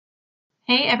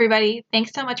Hey everybody,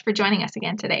 thanks so much for joining us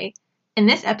again today. In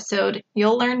this episode,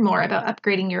 you'll learn more about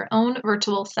upgrading your own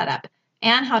virtual setup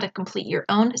and how to complete your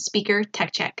own speaker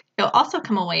tech check. You'll also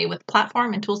come away with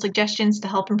platform and tool suggestions to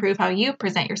help improve how you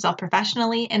present yourself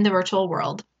professionally in the virtual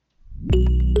world.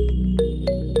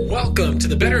 Welcome to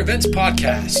the Better Events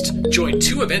Podcast. Join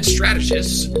two event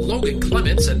strategists, Logan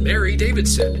Clements and Mary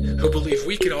Davidson, who believe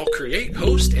we can all create,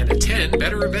 host, and attend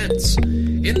better events.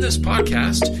 In this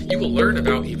podcast, you will learn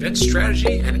about event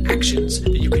strategy and actions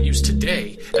that you can use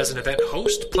today as an event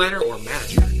host, planner, or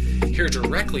manager. Hear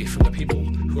directly from the people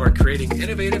who are creating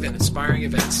innovative and inspiring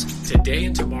events today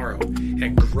and tomorrow,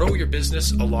 and grow your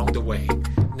business along the way.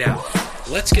 Now,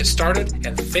 let's get started,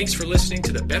 and thanks for listening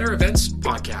to the Better Events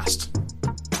Podcast.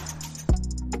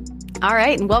 All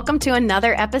right, and welcome to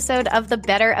another episode of the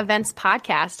Better Events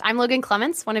Podcast. I'm Logan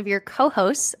Clements, one of your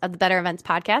co-hosts of the Better Events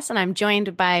Podcast, and I'm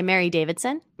joined by Mary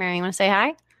Davidson. Mary, you want to say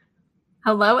hi?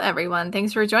 Hello, everyone.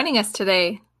 Thanks for joining us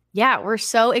today. Yeah, we're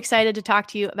so excited to talk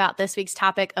to you about this week's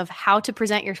topic of how to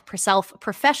present yourself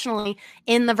professionally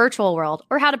in the virtual world,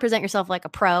 or how to present yourself like a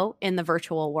pro in the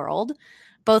virtual world.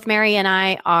 Both Mary and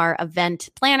I are event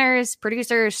planners,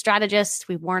 producers, strategists.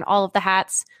 We've worn all of the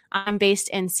hats. I'm based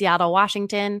in Seattle,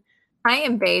 Washington. I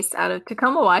am based out of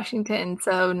Tacoma, Washington,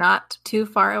 so not too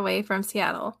far away from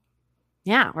Seattle.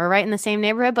 Yeah, we're right in the same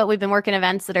neighborhood, but we've been working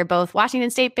events that are both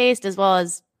Washington State based as well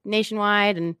as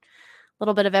nationwide and a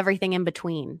little bit of everything in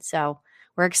between. So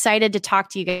we're excited to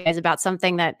talk to you guys about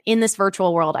something that in this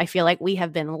virtual world, I feel like we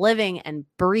have been living and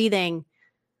breathing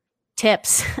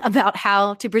tips about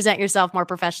how to present yourself more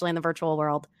professionally in the virtual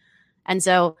world. And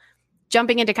so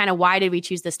jumping into kind of why did we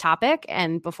choose this topic,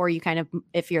 and before you kind of,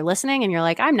 if you're listening and you're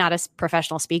like, I'm not a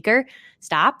professional speaker,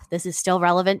 stop. This is still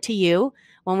relevant to you.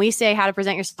 When we say how to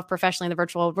present yourself professionally in the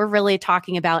virtual world, we're really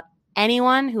talking about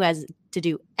anyone who has to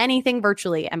do anything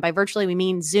virtually. And by virtually, we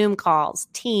mean Zoom calls,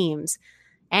 Teams,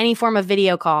 any form of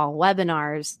video call,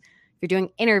 webinars. If you're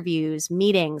doing interviews,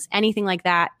 meetings, anything like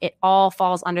that, it all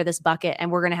falls under this bucket. And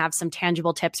we're going to have some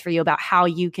tangible tips for you about how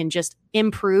you can just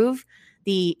improve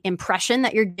the impression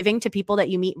that you're giving to people that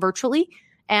you meet virtually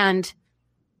and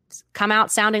come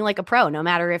out sounding like a pro, no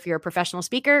matter if you're a professional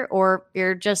speaker or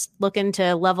you're just looking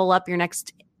to level up your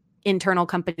next internal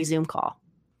company Zoom call.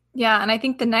 Yeah, and I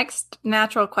think the next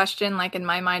natural question, like in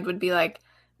my mind, would be like,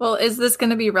 well, is this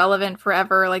going to be relevant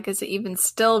forever? Like, is it even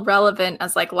still relevant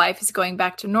as like life is going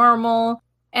back to normal?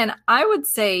 And I would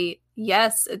say,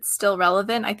 yes, it's still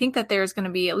relevant. I think that there's going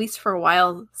to be, at least for a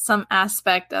while, some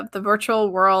aspect of the virtual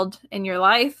world in your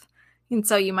life. And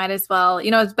so you might as well,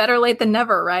 it's better late than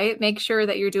never, right? Make sure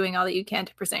that you're doing all that you can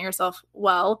to present yourself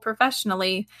well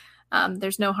professionally.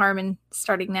 There's no harm in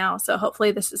starting now. So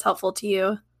hopefully this is helpful to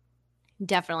you.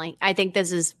 Definitely. I think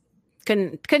this is,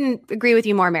 couldn't agree with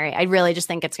you more, Mary. I really just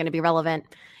think it's going to be relevant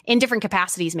in different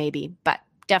capacities maybe, but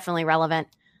definitely relevant.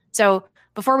 So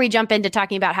before we jump into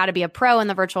talking about how to be a pro in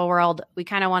the virtual world, we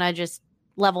kind of want to just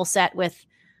level set with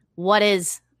what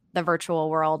is the virtual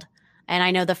world. And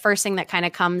I know the first thing that kind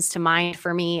of comes to mind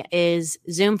for me is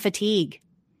Zoom fatigue.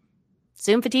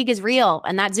 Zoom fatigue is real.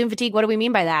 And that Zoom fatigue, what do we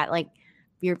mean by that? Like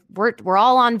we're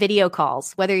all on video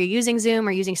calls, whether you're using Zoom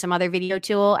or using some other video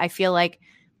tool. I feel like,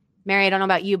 Mary, I don't know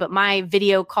about you, but my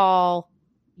video call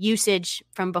usage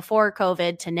from before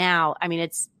COVID to now, I mean,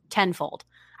 it's tenfold.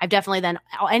 I've definitely then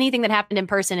anything that happened in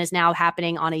person is now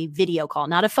happening on a video call,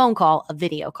 not a phone call, a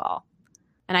video call.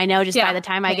 And I know just by the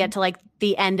time I get to like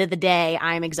the end of the day,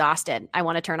 I'm exhausted. I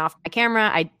want to turn off my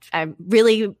camera. I'm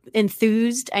really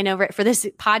enthused. I know for this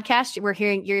podcast, we're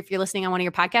hearing if you're listening on one of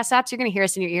your podcast apps, you're going to hear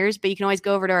us in your ears, but you can always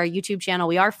go over to our YouTube channel.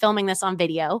 We are filming this on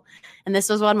video. And this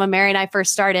was when Mary and I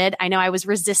first started. I know I was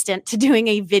resistant to doing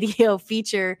a video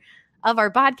feature of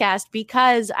our podcast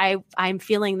because I'm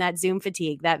feeling that Zoom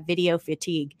fatigue, that video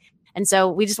fatigue. And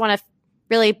so we just want to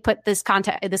really put this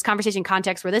conversation in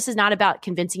context where this is not about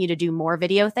convincing you to do more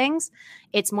video things.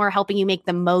 It's more helping you make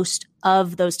the most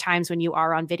of those times when you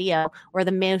are on video, or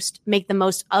make the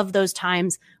most of those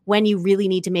times when you really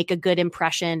need to make a good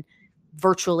impression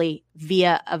virtually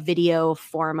via a video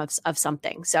form of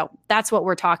something. So that's what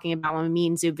we're talking about when we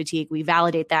mean Zoom fatigue. We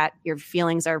validate that. Your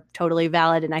feelings are totally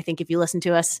valid. And I think if you listen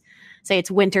to us say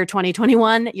it's winter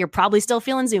 2021, you're probably still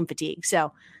feeling Zoom fatigue.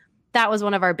 So that was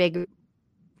one of our big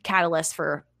catalysts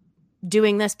for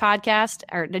doing this podcast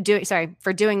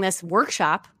for doing this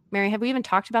workshop. Mary, have we even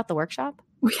talked about the workshop?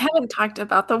 We haven't talked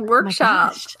about the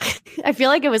workshop. I feel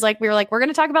like it was like we were like, we're going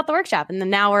to talk about the workshop. And then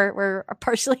now we're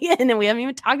partially in and we haven't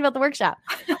even talked about the workshop.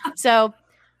 So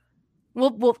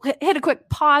we'll hit a quick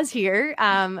pause here.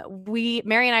 Mary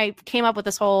and I came up with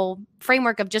this whole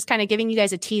framework of just kind of giving you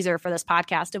guys a teaser for this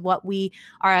podcast of what we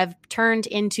have turned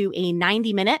into a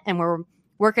 90-minute, and we're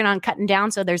working on cutting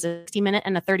down. So there's a 60-minute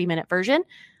and a 30-minute version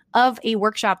of a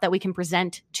workshop that we can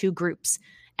present to groups.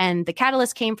 And the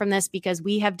catalyst came from this because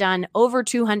we have done over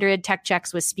 200 tech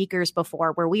checks with speakers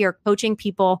before, where we are coaching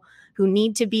people who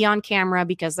need to be on camera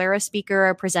because they're a speaker or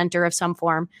a presenter of some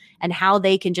form, and how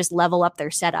they can just level up their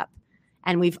setup.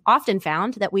 And we've often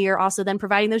found that we are also then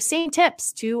providing those same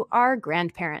tips to our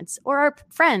grandparents or our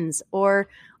friends or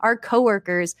our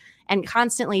coworkers. And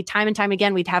constantly, time and time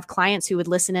again, we'd have clients who would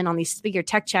listen in on these speaker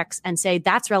tech checks and say,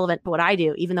 that's relevant to what I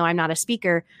do. Even though I'm not a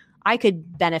speaker, I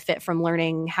could benefit from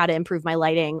learning how to improve my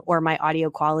lighting or my audio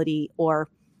quality or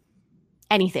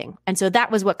anything. And so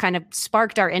that was what kind of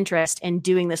sparked our interest in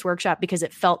doing this workshop, because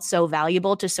it felt so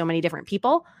valuable to so many different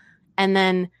people. And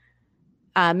then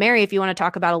Mary, if you want to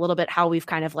talk about a little bit how we've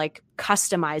kind of like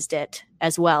customized it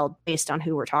as well based on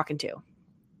who we're talking to.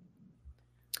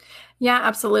 Yeah,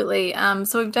 absolutely.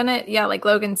 So we've done it. Yeah, like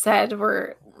Logan said,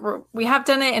 we have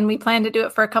done it, and we plan to do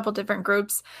it for a couple different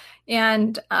groups,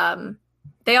 and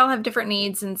they all have different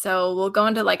needs. And so we'll go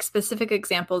into like specific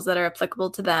examples that are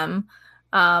applicable to them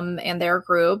and their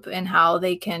group, and how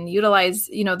they can utilize,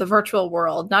 the virtual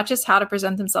world, not just how to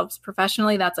present themselves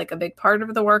professionally. That's like a big part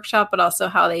of the workshop, but also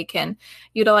how they can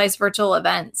utilize virtual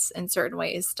events in certain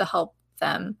ways to help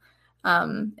them.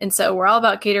 And so we're all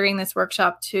about catering this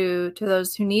workshop to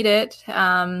those who need it.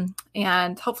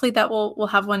 And hopefully that we'll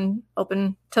have one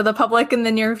open to the public in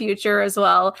the near future as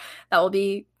well. That will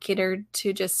be catered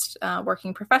to just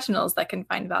working professionals that can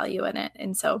find value in it.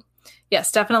 And so,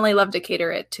 yes, definitely love to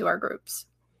cater it to our groups.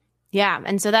 Yeah.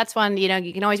 And so that's one, you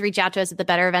can always reach out to us at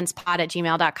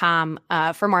thebettereventsPod@gmail.com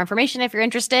for more information if you're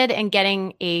interested in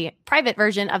getting a private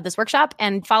version of this workshop,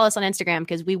 and follow us on Instagram,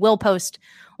 because we will post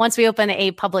once we open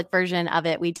a public version of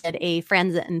it. We did a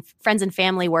friends and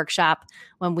family workshop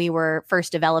when we were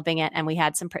first developing it, and we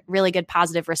had some really good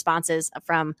positive responses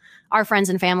from our friends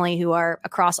and family who are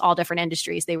across all different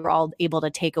industries. They were all able to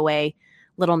take away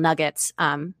little nuggets.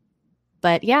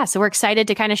 But yeah, so we're excited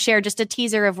to kind of share just a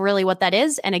teaser of really what that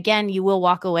is. And again, you will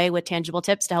walk away with tangible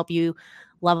tips to help you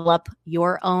level up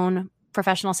your own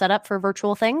professional setup for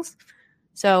virtual things.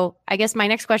 So I guess my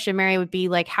next question, Mary, would be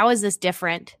like, how is this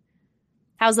different?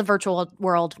 How's the virtual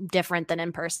world different than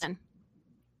in person?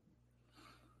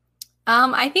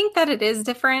 I think that it is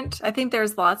different. I think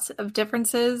there's lots of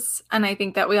differences. And I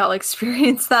think that we all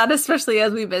experience that, especially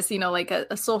as we miss, like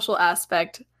a social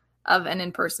aspect of an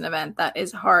in-person event that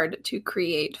is hard to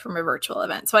create from a virtual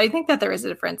event. So I think that there is a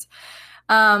difference.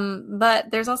 But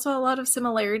there's also a lot of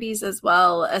similarities as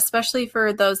well, especially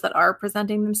for those that are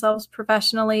presenting themselves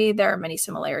professionally. There are many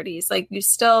similarities. Like, you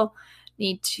still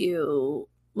need to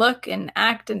look and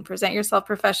act and present yourself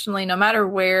professionally, no matter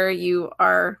where you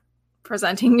are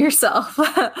presenting yourself.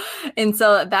 And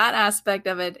so that aspect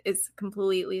of it is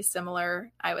completely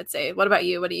similar, I would say. What about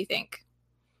you? What do you think?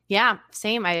 Yeah,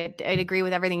 same. I'd agree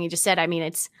with everything you just said. I mean,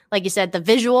 it's like you said, the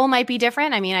visual might be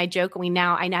different. I mean, I joke,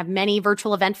 I have many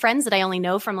virtual event friends that I only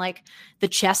know from like the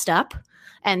chest up.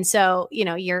 And so,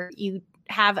 you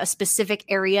have a specific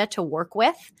area to work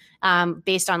with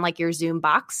based on like your Zoom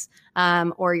box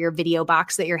or your video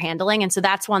box that you're handling. And so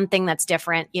that's one thing that's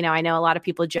different. I know a lot of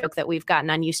people joke that we've gotten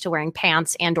unused to wearing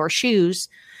pants and or shoes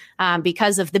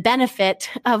because of the benefit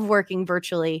of working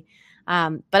virtually.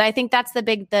 But I think that's the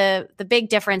big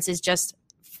difference is just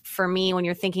for me, when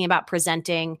you're thinking about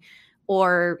presenting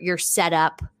or your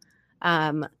setup,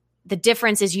 the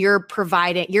difference is you're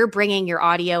bringing your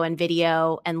audio and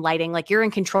video and lighting, like you're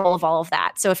in control of all of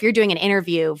that. So if you're doing an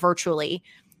interview virtually,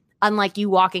 unlike you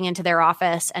walking into their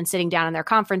office and sitting down in their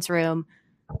conference room,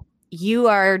 you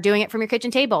are doing it from your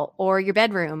kitchen table or your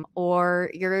bedroom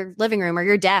or your living room or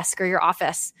your desk or your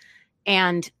office.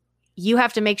 And you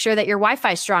have to make sure that your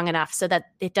Wi-Fi is strong enough so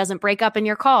that it doesn't break up in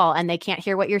your call and they can't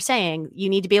hear what you're saying. You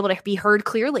need to be able to be heard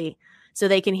clearly so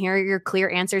they can hear your clear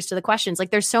answers to the questions.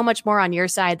 Like, there's so much more on your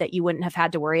side that you wouldn't have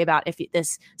had to worry about if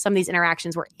some of these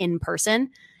interactions were in person.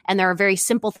 And there are very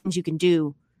simple things you can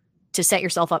do to set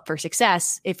yourself up for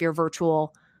success if you're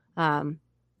virtual,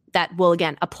 that will,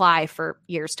 again, apply for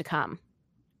years to come.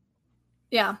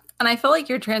 Yeah. And I feel like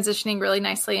you're transitioning really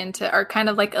nicely into, or kind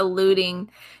of like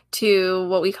alluding to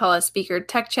what we call a speaker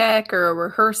tech check or a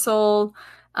rehearsal.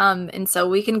 And so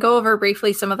we can go over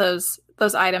briefly some of those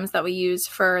items that we use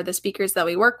for the speakers that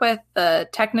we work with, the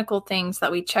technical things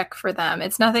that we check for them.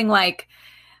 It's nothing like,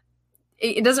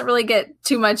 it doesn't really get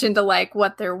too much into like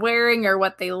what they're wearing or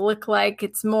what they look like.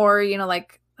 It's more,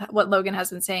 like what Logan has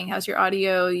been saying. How's your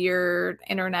audio, your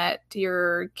internet,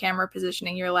 your camera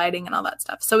positioning, your lighting, and all that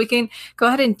stuff. So we can go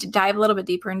ahead and dive a little bit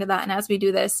deeper into that. And as we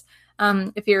do this,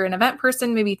 if you're an event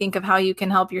person, maybe think of how you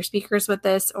can help your speakers with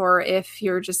this. Or if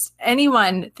you're just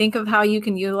anyone, think of how you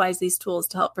can utilize these tools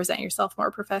to help present yourself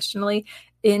more professionally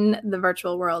in the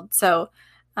virtual world. So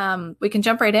we can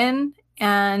jump right in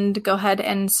and go ahead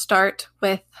and start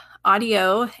with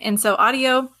audio. And so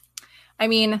audio, I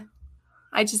mean,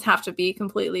 I just have to be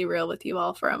completely real with you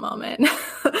all for a moment.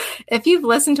 If you've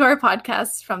listened to our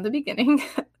podcast from the beginning,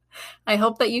 I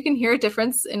hope that you can hear a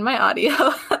difference in my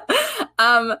audio.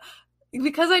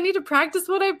 Because I need to practice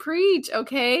what I preach.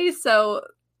 Okay. So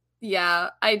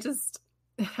yeah,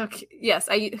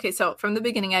 so from the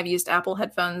beginning, I've used Apple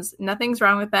headphones. Nothing's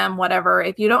wrong with them, whatever.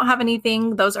 If you don't have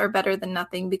anything, those are better than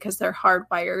nothing because they're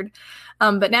hardwired.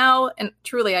 But now, and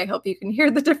truly, I hope you can hear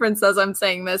the difference as I'm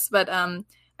saying this, but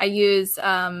I use,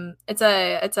 it's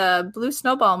a Blue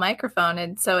Snowball microphone.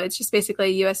 And so it's just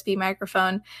basically a USB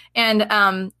microphone.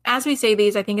 And as we say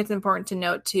these, I think it's important to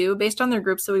note too, based on their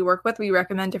groups that we work with, we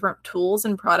recommend different tools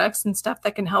and products and stuff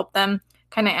that can help them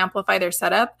kind of amplify their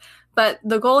setup. But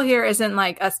the goal here isn't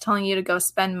like us telling you to go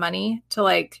spend money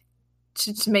to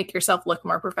to make yourself look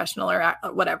more professional or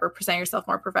whatever, present yourself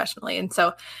more professionally. And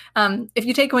so if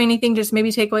you take away anything, just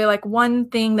maybe take away like one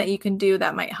thing that you can do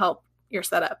that might help your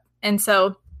setup. And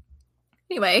so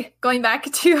anyway, going back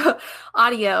to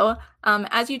audio,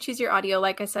 as you choose your audio,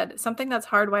 like I said, something that's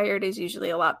hardwired is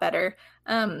usually a lot better.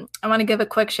 I want to give a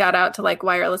quick shout out to like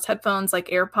wireless headphones, like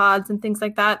AirPods and things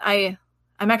like that.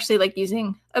 I'm actually like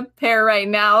using a pair right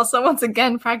now. So once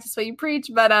again, practice what you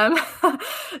preach. But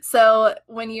so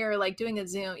when you're like doing a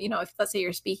Zoom, if let's say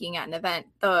you're speaking at an event,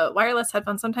 the wireless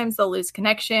headphones, sometimes they'll lose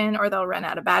connection or they'll run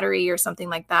out of battery or something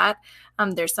like that.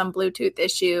 There's some Bluetooth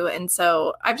issue. And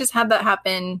so I've just had that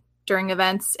happen during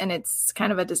events and it's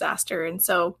kind of a disaster. And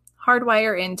so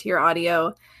hardwire into your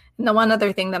audio. And the one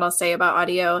other thing that I'll say about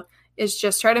audio is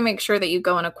just try to make sure that you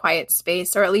go in a quiet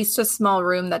space or at least a small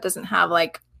room that doesn't have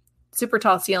like super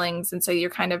tall ceilings. And so you're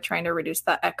kind of trying to reduce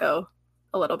that echo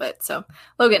a little bit. So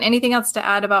Logan, anything else to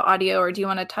add about audio, or do you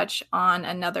want to touch on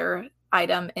another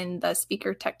item in the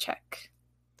speaker tech check?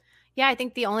 Yeah, I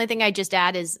think the only thing I just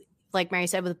add is, like Mary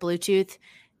said, with Bluetooth,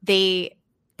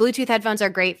 Bluetooth headphones are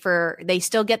great they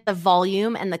still get the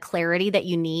volume and the clarity that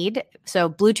you need. So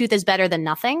Bluetooth is better than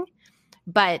nothing.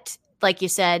 But like you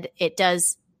said,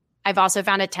 I've also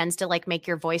found it tends to like make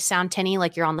your voice sound tinny,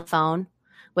 like you're on the phone,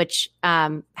 which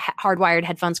hardwired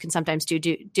headphones can sometimes do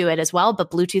it as well.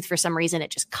 But Bluetooth, for some reason, it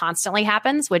just constantly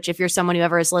happens, which if you're someone who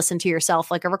ever has listened to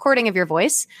yourself, like a recording of your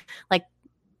voice, like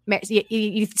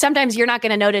sometimes you're not going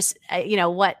to notice,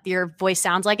 what your voice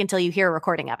sounds like until you hear a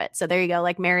recording of it. So there you go.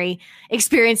 Like Mary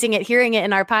experiencing it, hearing it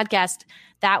in our podcast,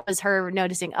 that was her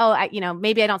noticing,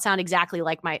 maybe I don't sound exactly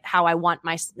like how I want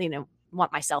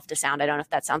want myself to sound. I don't know if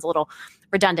that sounds a little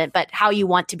redundant, but how you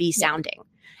want to be sounding.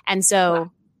 And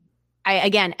so I,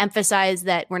 again, emphasize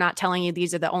that we're not telling you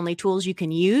these are the only tools you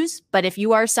can use, but if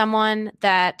you are someone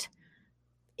that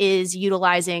is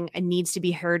utilizing and needs to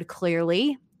be heard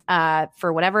clearly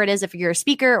for whatever it is, if you're a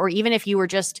speaker or even if you're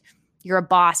a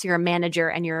boss, you're a manager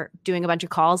and you're doing a bunch of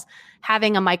calls,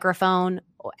 having a microphone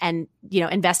and,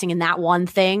 investing in that one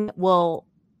thing will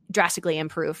drastically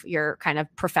improve your kind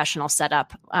of professional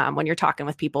setup when you're talking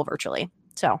with people virtually.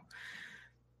 So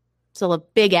it's a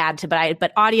big add to,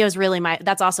 but audio is really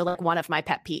that's also like one of my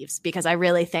pet peeves, because I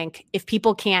really think if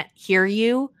people can't hear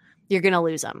you, you're going to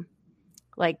lose them.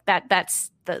 Like that's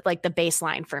the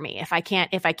baseline for me. If I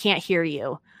can't hear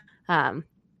you,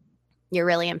 you're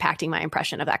really impacting my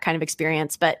impression of that kind of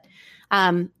experience. But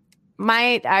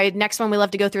next one we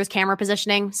love to go through is camera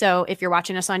positioning. So if you're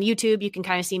watching us on YouTube, you can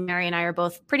kind of see Mary and I are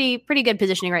both pretty good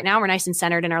positioning right now. We're nice and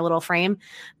centered in our little frame,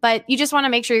 but you just want to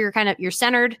make sure you're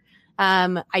centered.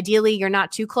 Ideally, you're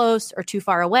not too close or too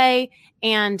far away.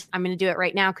 And I'm going to do it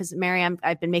right now because Mary,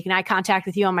 I've been making eye contact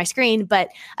with you on my screen. But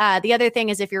the other thing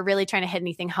is, if you're really trying to hit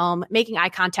anything home, making eye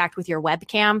contact with your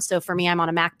webcam. So for me, I'm on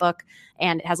a MacBook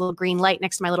and it has a little green light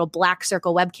next to my little black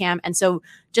circle webcam. And so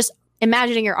just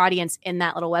imagining your audience in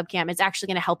that little webcam, it's actually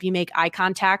going to help you make eye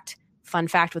contact. Fun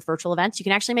fact with virtual events, you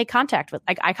can actually make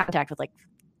eye contact with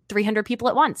 300 people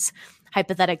at once,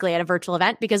 hypothetically, at a virtual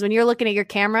event, because when you're looking at your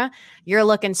camera, you're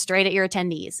looking straight at your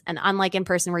attendees. And unlike in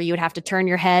person where you would have to turn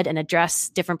your head and address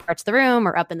different parts of the room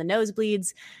or up in the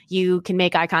nosebleeds, you can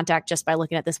make eye contact just by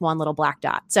looking at this one little black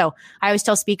dot. So I always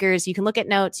tell speakers, you can look at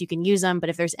notes, you can use them, but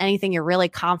if there's anything you're really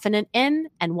confident in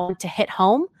and want to hit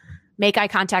home, make eye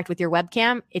contact with your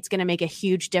webcam. It's going to make a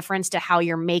huge difference to how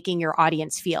you're making your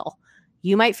audience feel.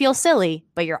 You might feel silly,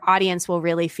 but your audience will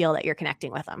really feel that you're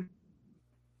connecting with them.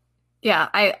 Yeah,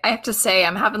 I have to say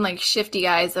I'm having like shifty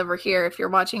eyes over here if you're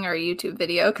watching our YouTube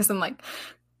video, because I'm like,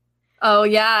 oh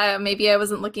yeah, maybe I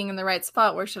wasn't looking in the right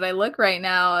spot. Where should I look right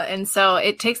now? And so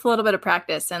it takes a little bit of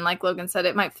practice. And like Logan said,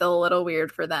 it might feel a little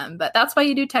weird for them, but that's why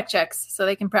you do tech checks, so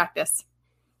they can practice.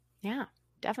 Yeah,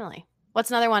 definitely.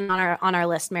 What's another one on our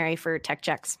list, Mary, for tech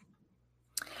checks?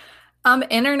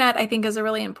 Internet, I think, is a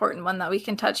really important one that we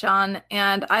can touch on.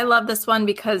 And I love this one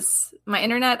because my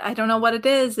internet, I don't know what it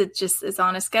is. It just is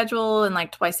on a schedule, and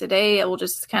like twice a day, it will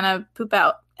just kind of poop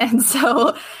out. And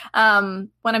so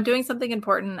when I'm doing something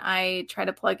important, I try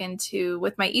to plug into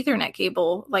with my Ethernet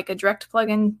cable, like a direct plug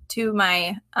into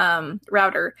my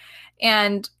router.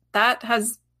 And that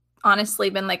has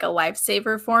honestly been like a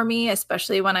lifesaver for me,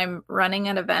 especially when I'm running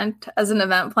an event. As an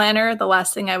event planner, the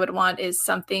last thing I would want is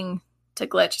something to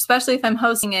glitch, especially if I'm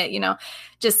hosting it,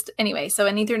 just anyway. So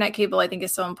an Ethernet cable, I think,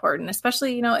 is so important,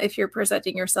 especially, if you're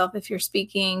presenting yourself, if you're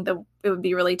speaking, it would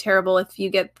be really terrible if you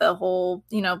get the whole,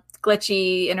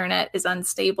 glitchy internet is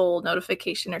unstable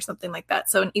notification or something like that.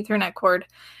 So an Ethernet cord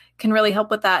can really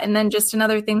help with that. And then just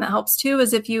another thing that helps too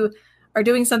is if you are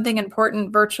doing something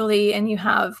important virtually and you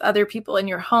have other people in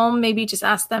your home, maybe just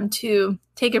ask them to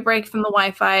take a break from the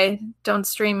Wi-Fi. Don't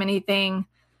stream anything.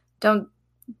 Don't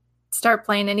start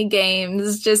playing any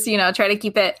games. Just, try to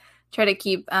keep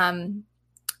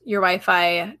your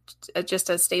Wi-Fi just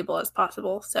as stable as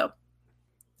possible. So,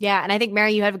 yeah. And I think,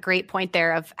 Mary, you have a great point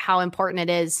there of how important it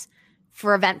is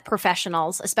for event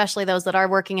professionals, especially those that are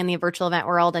working in the virtual event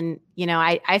world. And,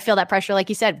 I feel that pressure, like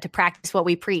you said, to practice what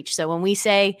we preach. So when we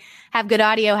say have good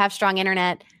audio, have strong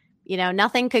internet,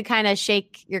 nothing could kind of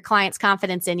shake your client's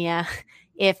confidence in you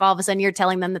if all of a sudden you're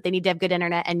telling them that they need to have good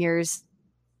internet and yours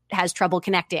has trouble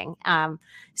connecting.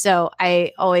 So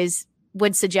I always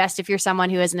would suggest, if you're someone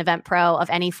who is an event pro of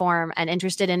any form and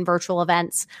interested in virtual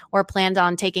events or planned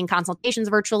on taking consultations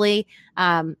virtually,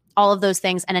 all of those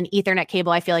things, and an Ethernet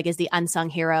cable, I feel like is the unsung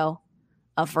hero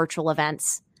of virtual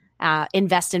events.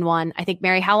 Invest in one. I think,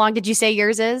 Mary, how long did you say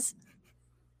yours is?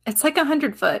 It's like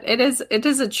 100 foot. It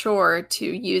is a chore to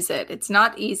use it. It's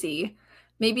not easy.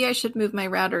 Maybe I should move my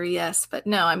router. Yes, but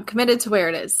no, I'm committed to where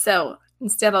it is. So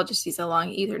instead, I'll just use a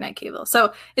long Ethernet cable.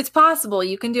 So it's possible.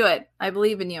 You can do it. I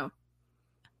believe in you.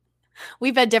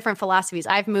 We've had different philosophies.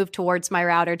 I've moved towards my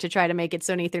router to try to make it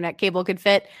so an Ethernet cable could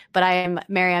fit. But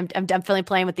Mary, I'm definitely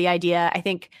playing with the idea. I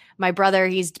think my brother,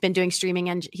 he's been doing streaming,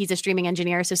 and he's a streaming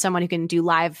engineer. So someone who can do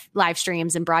live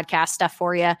streams and broadcast stuff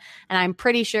for you. And I'm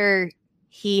pretty sure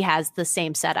he has the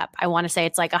same setup. I want to say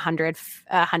it's like 100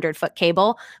 foot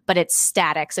cable, but it's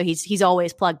static. So he's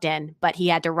always plugged in, but he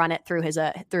had to run it through his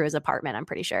apartment, I'm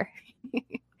pretty sure.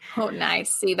 Oh,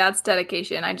 nice. See, that's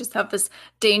dedication. I just have this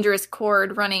dangerous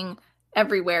cord running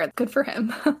everywhere. Good for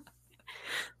him.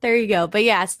 There you go. But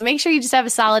yeah, so make sure you just have a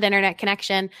solid internet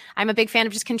connection. I'm a big fan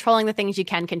of just controlling the things you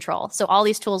can control. So all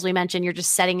these tools we mentioned, you're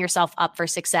just setting yourself up for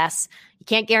success. You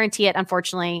can't guarantee it,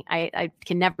 unfortunately. I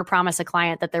can never promise a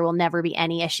client that there will never be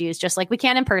any issues, just like we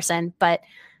can in person. But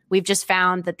we've just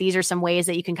found that these are some ways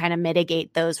that you can kind of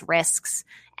mitigate those risks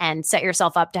and set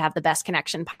yourself up to have the best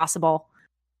connection possible.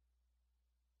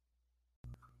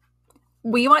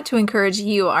 We want to encourage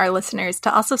you, our listeners,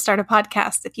 to also start a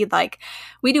podcast if you'd like.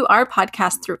 We do our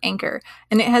podcast through Anchor,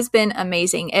 and it has been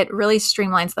amazing. It really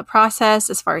streamlines the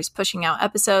process as far as pushing out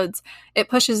episodes. It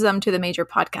pushes them to the major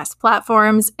podcast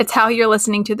platforms. It's how you're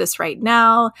listening to this right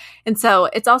now. And so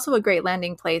it's also a great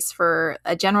landing place for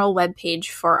a general web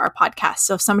page for our podcast.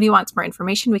 So if somebody wants more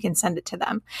information, we can send it to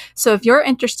them. So if you're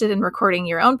interested in recording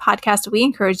your own podcast, we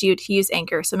encourage you to use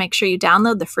Anchor. So make sure you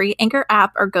download the free Anchor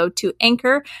app or go to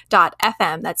anchor.fm.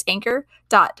 That's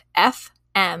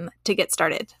anchor.fm to get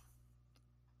started.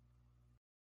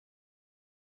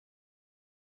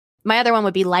 My other one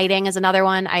would be lighting is another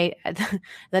one.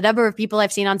 The number of people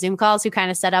I've seen on Zoom calls who kind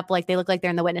of set up like they look like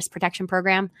they're in the witness protection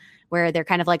program, where they're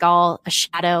kind of like all a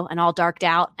shadow and all darked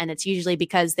out. And it's usually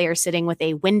because they are sitting with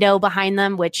a window behind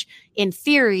them, which in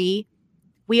theory,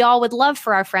 we all would love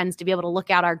for our friends to be able to look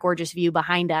out our gorgeous view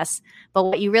behind us. But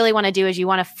what you really want to do is you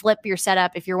want to flip your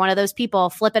setup. If you're one of those people,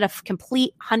 flip it a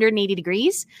complete 180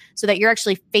 degrees so that you're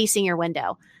actually facing your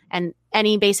window. And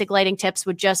any basic lighting tips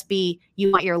would just be you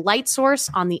want your light source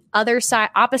on the other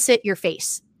side, opposite your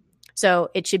face. So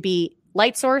it should be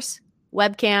light source,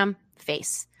 webcam,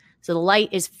 face. So the light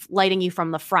is lighting you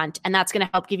from the front, and that's going to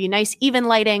help give you nice, even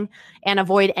lighting and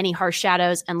avoid any harsh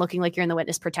shadows and looking like you're in the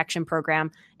witness protection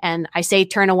program. And I say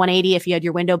turn a 180 if you had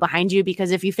your window behind you, because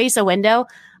if you face a window,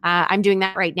 I'm doing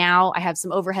that right now. I have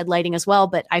some overhead lighting as well,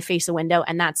 but I face a window,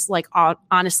 and that's like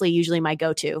honestly usually my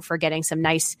go-to for getting some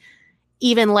nice,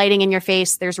 even lighting in your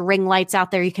face. There's ring lights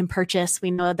out there you can purchase.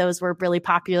 We know those were really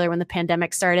popular when the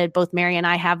pandemic started. Both Mary and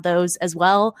I have those as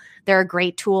well. They're a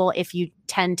great tool if you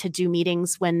tend to do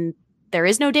meetings when there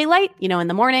is no daylight, in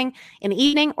the morning, in the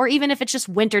evening, or even if it's just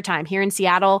wintertime. Here in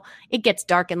Seattle, it gets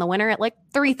dark in the winter at like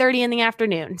 3:30 in the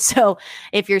afternoon. So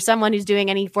if you're someone who's doing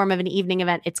any form of an evening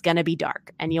event, it's going to be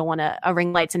dark, and you'll want a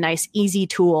ring light's a nice, easy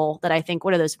tool that I think,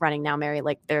 what are those running now, Mary?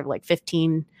 Like they're like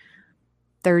 $15,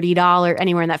 $30,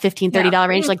 anywhere in that $15, $30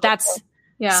 range. Like that's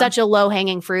such a low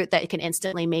hanging fruit that it can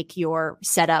instantly make your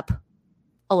setup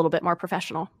a little bit more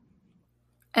professional.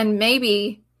 And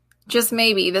maybe, just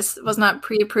maybe, this was not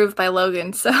pre-approved by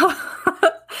Logan. So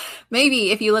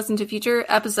maybe if you listen to future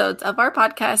episodes of our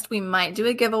podcast, we might do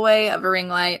a giveaway of a ring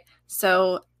light.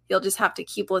 So you'll just have to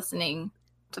keep listening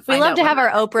to find out. We love to have our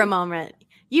Oprah moment.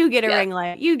 You get a ring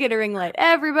light. You get a ring light.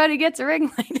 Everybody gets a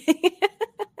ring light.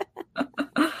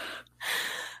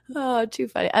 Oh, too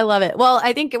funny. I love it. Well,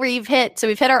 I think we've hit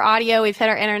our audio, we've hit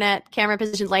our internet, camera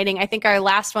positions, lighting. I think our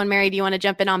last one, Mary, do you want to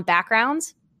jump in on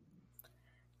backgrounds?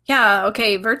 Yeah.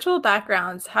 Okay. Virtual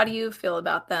backgrounds. How do you feel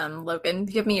about them, Logan?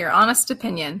 Give me your honest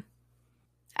opinion.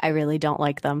 I really don't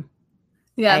like them.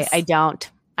 Yes. I don't.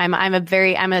 I'm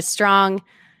a strong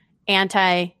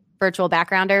anti virtual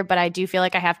backgrounder, but I do feel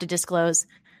like I have to disclose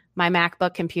my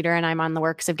MacBook computer, and I'm on the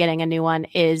works of getting a new one,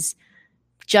 is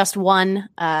just one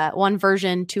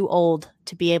version too old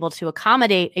to be able to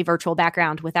accommodate a virtual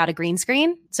background without a green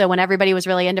screen. So when everybody was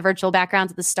really into virtual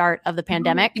backgrounds at the start of the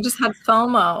pandemic, you just had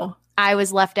FOMO. I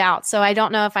was left out. So I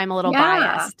don't know if I'm a little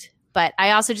biased, but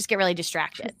I also just get really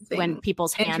distracted when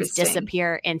people's hands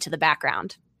disappear into the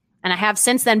background. And I have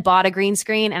since then bought a green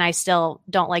screen, and I still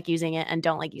don't like using it and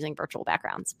don't like using virtual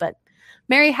backgrounds. But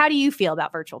Mary, how do you feel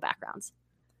about virtual backgrounds?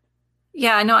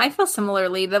 Yeah, no, I feel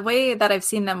similarly. The way that I've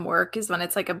seen them work is when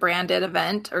it's like a branded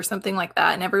event or something like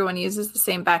that, and everyone uses the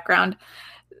same background.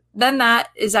 Then that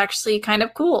is actually kind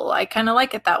of cool. I kind of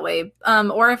like it that way.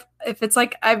 Or if it's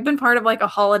like, I've been part of like a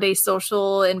holiday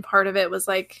social, and part of it was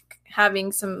like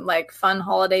having some like fun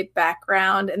holiday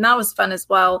background, and that was fun as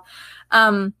well.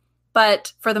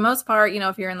 But for the most part,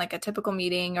 if you're in like a typical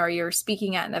meeting or you're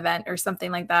speaking at an event or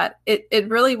something like that, it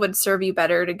really would serve you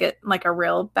better to get like a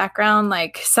real background,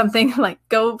 like something like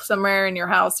go somewhere in your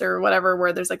house or whatever,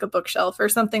 where there's like a bookshelf or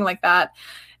something like that.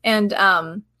 And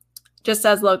just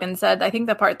as Logan said, I think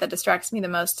the part that distracts me the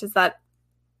most is that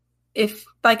if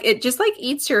like it just like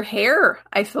eats your hair,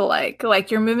 I feel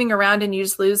like you're moving around and you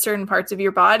just lose certain parts of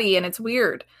your body, and it's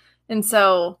weird. And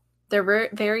so they're very,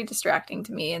 very distracting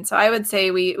to me. And so I would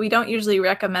say we don't usually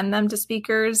recommend them to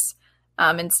speakers.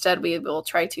 Instead, we will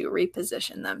try to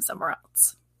reposition them somewhere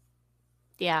else.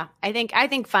 Yeah, I think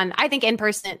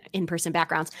in-person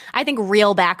backgrounds. I think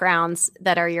real backgrounds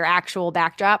that are your actual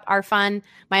backdrop are fun.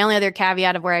 My only other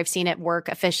caveat of where I've seen it work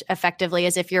effectively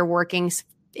is if you're working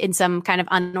in some kind of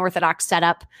unorthodox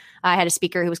setup. I had a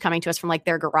speaker who was coming to us from like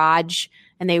their garage,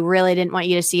 and they really didn't want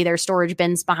you to see their storage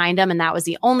bins behind them, and that was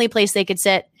the only place they could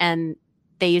sit, and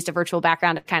they used a virtual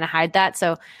background to kind of hide that.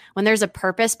 So when there's a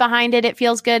purpose behind it, it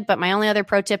feels good. But my only other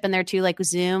pro tip in there too, like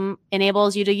Zoom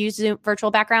enables you to use Zoom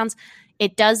virtual backgrounds.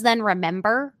 It does then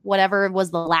remember whatever was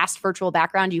the last virtual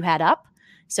background you had up.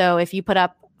 So if you put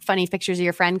up funny pictures of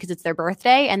your friend because it's their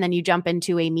birthday, and then you jump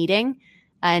into a meeting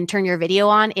and turn your video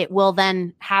on, it will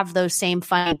then have those same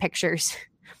funny pictures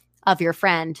of your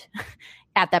friend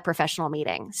at that professional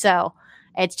meeting. So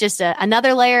it's just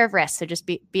another layer of risk. So just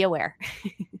be aware.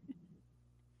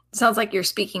 Sounds like you're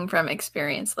speaking from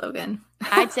experience, Logan.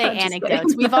 I'd say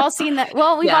anecdotes. We've all seen that.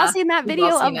 Well, we've all seen that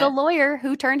video of the lawyer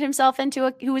who turned himself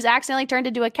who was accidentally turned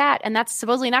into a cat. And that's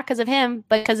supposedly not because of him,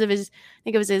 but because of I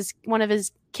think it was one of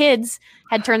his kids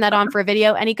had turned that on for a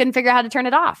video, and he couldn't figure out how to turn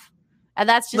it off. And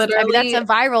that's just, that's a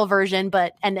viral version,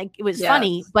 and it was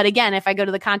funny. But again, if I go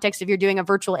to the context of you're doing a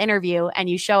virtual interview and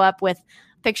you show up with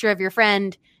a picture of your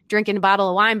friend drinking a bottle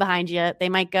of wine behind you, they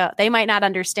might not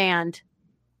understand,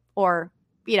 or,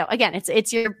 again,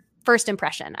 it's your first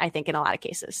impression, I think, in a lot of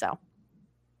cases. So.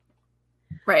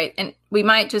 Right. And we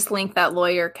might just link that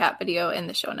lawyer cat video in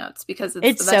the show notes, because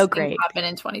it's the best so thing great. to happen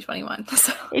in 2021.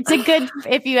 So. It's a good,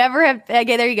 if you ever have,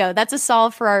 okay, there you go. That's a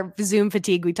solve for our Zoom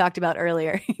fatigue we talked about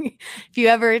earlier. If you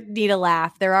ever need a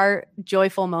laugh, there are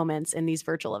joyful moments in these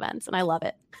virtual events, and I love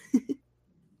it.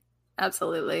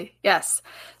 Absolutely. Yes.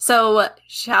 So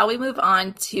shall we move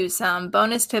on to some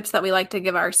bonus tips that we like to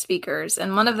give our speakers?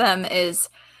 And one of them is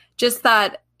just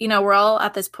that, we're all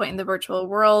at this point in the virtual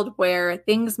world where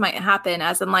things might happen,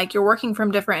 as in like you're working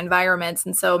from different environments.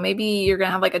 And so maybe you're going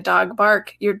to have like a dog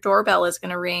bark, your doorbell is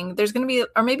going to ring. There's going to be,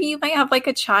 or maybe you might have like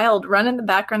a child run in the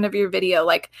background of your video.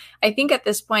 Like, I think at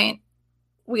this point,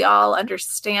 we all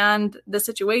understand the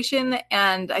situation.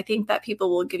 And I think that people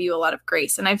will give you a lot of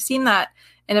grace. And I've seen that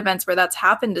in events where that's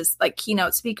happened as like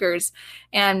keynote speakers.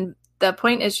 And the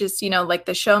point is just, like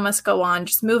the show must go on,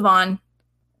 just move on.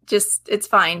 Just, it's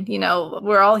fine.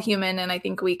 We're all human. And I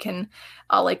think we can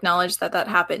all acknowledge that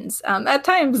happens at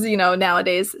times,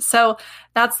 nowadays. So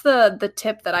that's the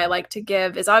tip that I like to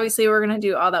give is obviously we're going to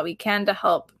do all that we can to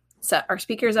help set our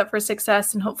speakers up for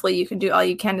success. And hopefully you can do all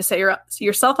you can to set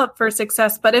yourself up for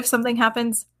success. But if something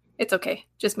happens, it's okay.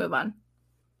 Just move on.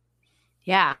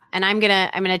 Yeah. And I'm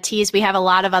going to tease. We have a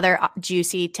lot of other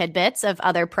juicy tidbits of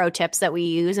other pro tips that we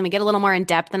use, and we get a little more in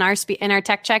depth in our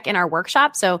tech check in our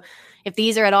workshop. So if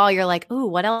these are at all, you're like, ooh,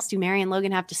 what else do Mary and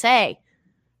Logan have to say?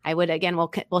 I would, again,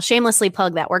 we'll shamelessly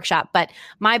plug that workshop. But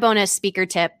my bonus speaker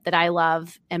tip that I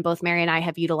love, and both Mary and I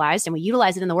have utilized, and we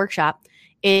utilize it in the workshop,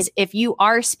 is if you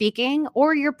are speaking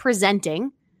or you're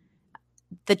presenting,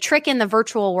 the trick in the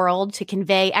virtual world to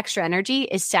convey extra energy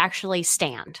is to actually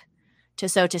stand.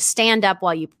 To stand up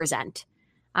while you present.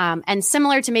 And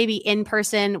similar to maybe in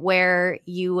person where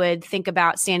you would think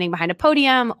about standing behind a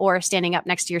podium or standing up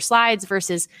next to your slides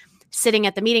versus sitting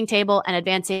at the meeting table and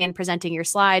advancing and presenting your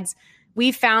slides,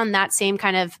 we found that same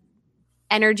kind of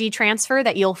energy transfer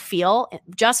that you'll feel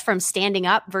just from standing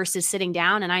up versus sitting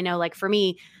down. And I know, like for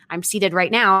me, I'm seated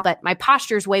right now, but my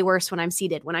posture is way worse when I'm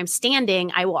seated. When I'm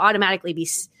standing, I will automatically be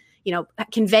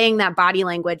conveying that body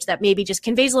language that maybe just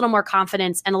conveys a little more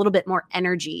confidence and a little bit more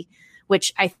energy,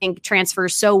 which I think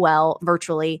transfers so well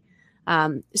virtually.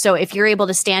 So if you're able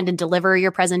to stand and deliver your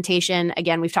presentation,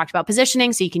 again, we've talked about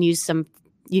positioning, so you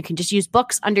can just use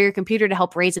books under your computer to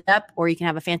help raise it up, or you can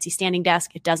have a fancy standing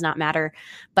desk. It does not matter.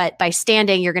 But by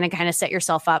standing, you're going to kind of set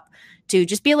yourself up to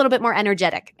just be a little bit more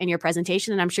energetic in your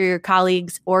presentation. And I'm sure your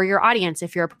colleagues or your audience,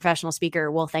 if you're a professional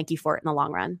speaker, will thank you for it in the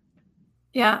long run.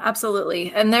 Yeah,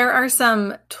 absolutely. And there are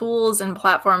some tools and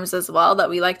platforms as well that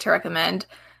we like to recommend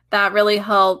that really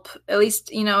help, at least,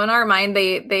 in our mind,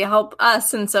 they help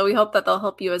us. And so we hope that they'll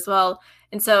help you as well.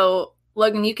 And so,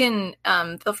 Logan, you can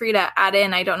feel free to add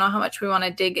in. I don't know how much we want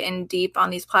to dig in deep on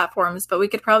these platforms, but we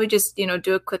could probably just,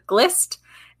 do a quick list.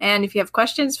 And if you have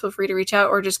questions, feel free to reach out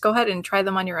or just go ahead and try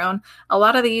them on your own. A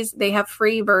lot of these, they have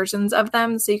free versions of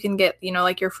them. So you can get,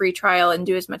 like your free trial and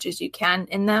do as much as you can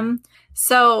in them.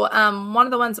 So one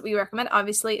of the ones that we recommend,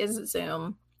 obviously, is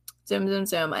Zoom.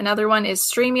 Zoom. Another one is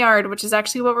StreamYard, which is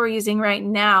actually what we're using right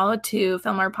now to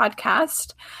film our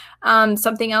podcast.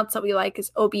 Something else that we like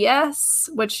is OBS,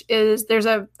 which is, there's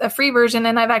a free version,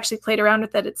 and I've actually played around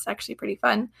with it. It's actually pretty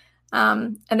fun.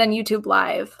 And then YouTube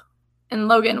Live. And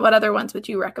Logan, what other ones would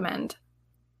you recommend?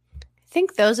 I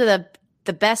think those are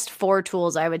the best 4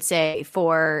 tools, I would say,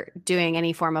 for doing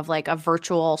any form of like a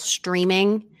virtual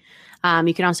streaming.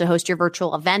 You can also host your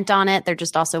virtual event on it. They're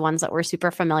just also ones that we're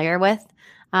super familiar with.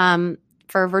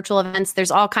 For virtual events,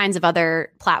 there's all kinds of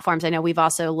other platforms. I know we've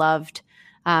also loved,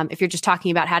 if you're just talking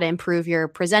about how to improve your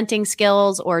presenting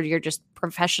skills or your just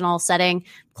professional setting,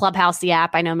 Clubhouse, the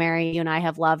app. I know, Mary, you and I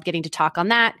have loved getting to talk on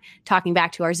that. Talking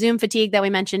back to our Zoom fatigue that we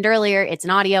mentioned earlier, it's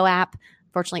an audio app,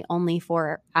 fortunately only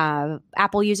for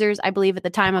Apple users, I believe, at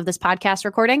the time of this podcast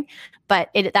recording. But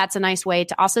that's a nice way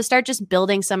to also start just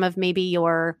building some of maybe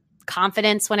your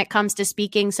confidence when it comes to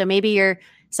speaking. So maybe you're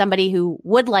somebody who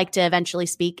would like to eventually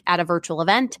speak at a virtual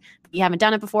event, but you haven't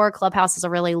done it before. Clubhouse is a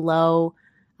really low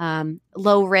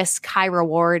risk, high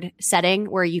reward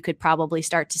setting where you could probably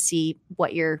start to see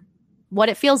what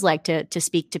it feels like to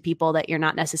speak to people that you're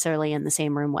not necessarily in the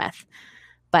same room with.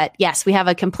 But yes, we have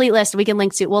a complete list.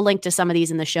 We'll link to some of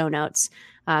these in the show notes.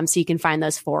 So you can find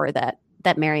those 4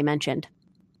 that Mary mentioned.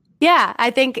 Yeah, I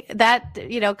think that,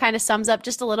 kind of sums up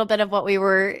just a little bit of what we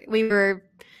were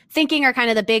thinking are kind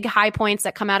of the big high points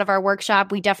that come out of our workshop.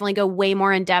 We definitely go way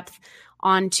more in depth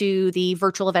onto the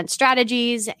virtual event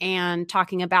strategies and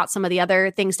talking about some of the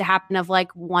other things to happen of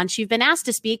like, once you've been asked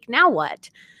to speak, now what?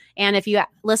 And if you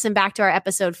listen back to our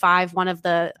episode 5, one of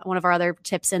our other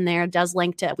tips in there does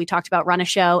link to, we talked about run a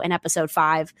show in episode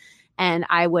 5. And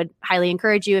I would highly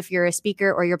encourage you, if you're a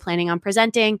speaker or you're planning on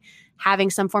presenting,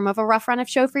 having some form of a rough run of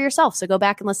show for yourself. So go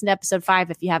back and listen to episode 5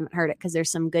 if you haven't heard it, because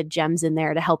there's some good gems in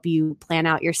there to help you plan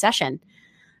out your session.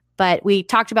 But we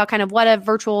talked about kind of what a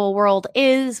virtual world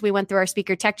is. We went through our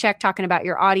speaker tech check, talking about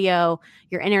your audio,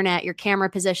 your internet, your camera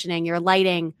positioning, your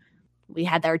lighting. We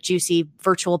had our juicy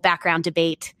virtual background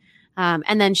debate,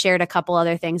 and then shared a couple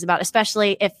other things about,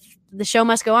 especially if the show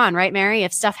must go on, right, Mary?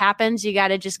 If stuff happens, you got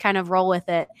to just kind of roll with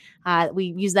it. We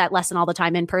use that lesson all the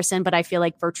time in person, but I feel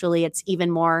like virtually it's even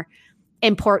more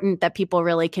important that people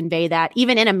really convey that.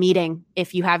 Even in a meeting,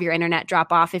 if you have your internet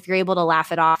drop off, if you're able to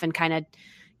laugh it off and kind of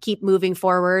keep moving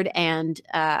forward and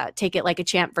take it like a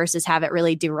champ versus have it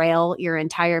really derail your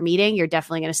entire meeting, you're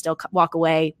definitely going to still walk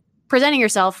away presenting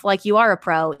yourself like you are a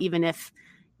pro, even if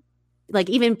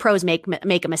even pros make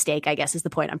a mistake, I guess is the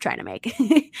point I'm trying to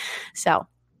make. So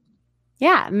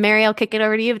yeah, Mary, I'll kick it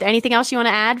over to you. Anything else you want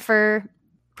to add for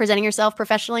presenting yourself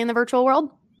professionally in the virtual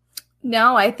world?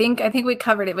 No, I think we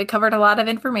covered it. We covered a lot of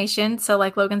information. So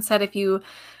like Logan said, if you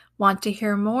want to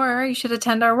hear more, you should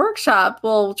attend our workshop.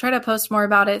 We'll try to post more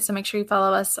about it. So make sure you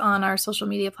follow us on our social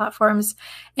media platforms.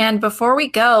 And before we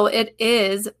go, it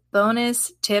is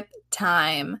bonus tip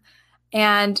time.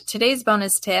 And today's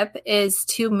bonus tip is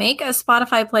to make a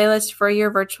Spotify playlist for your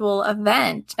virtual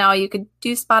event. Now, you could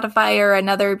do Spotify or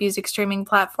another music streaming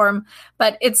platform,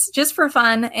 but it's just for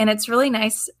fun. And it's really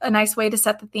a nice way to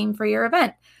set the theme for your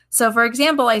event. So for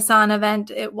example, I saw an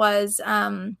event, it was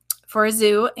for a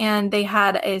zoo, and they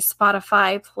had a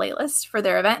Spotify playlist for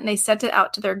their event, and they sent it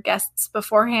out to their guests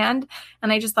beforehand.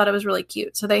 And I just thought it was really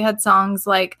cute. So they had songs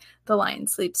like The Lion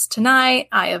Sleeps Tonight,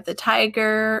 Eye of the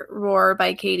Tiger, Roar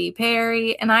by Katy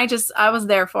Perry. And I was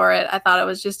there for it. I thought it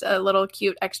was just a little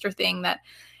cute extra thing that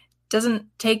doesn't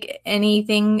take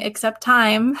anything except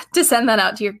time to send that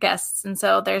out to your guests. And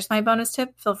so there's my bonus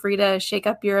tip. Feel free to shake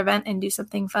up your event and do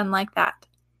something fun like that.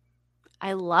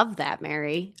 I love that,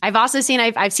 Mary. I've also seen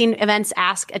events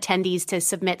ask attendees to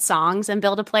submit songs and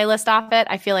build a playlist off it.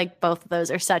 I feel like both of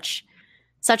those are such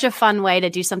a fun way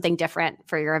to do something different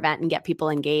for your event and get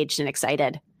people engaged and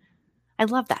excited. I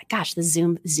love that. Gosh, the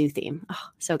zoo theme. Oh,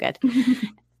 so good.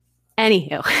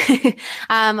 Anywho,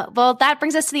 well, that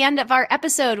brings us to the end of our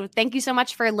episode. Thank you so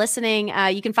much for listening.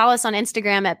 You can follow us on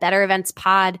Instagram at Better Events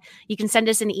Pod. You can send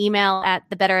us an email at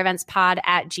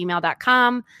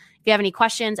thebettereventspod@gmail.com. If you have any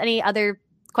questions, any other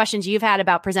questions you've had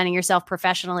about presenting yourself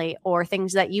professionally or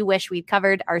things that you wish we'd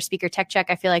covered, our speaker tech check,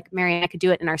 I feel like Mary and I could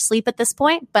do it in our sleep at this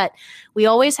point, but we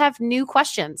always have new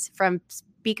questions from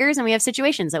speakers and we have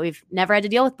situations that we've never had to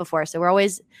deal with before. So we're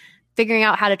always figuring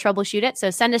out how to troubleshoot it. So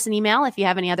send us an email if you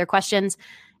have any other questions.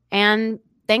 And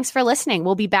thanks for listening.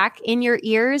 We'll be back in your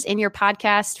ears, in your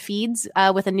podcast feeds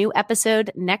with a new episode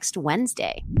next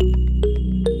Wednesday.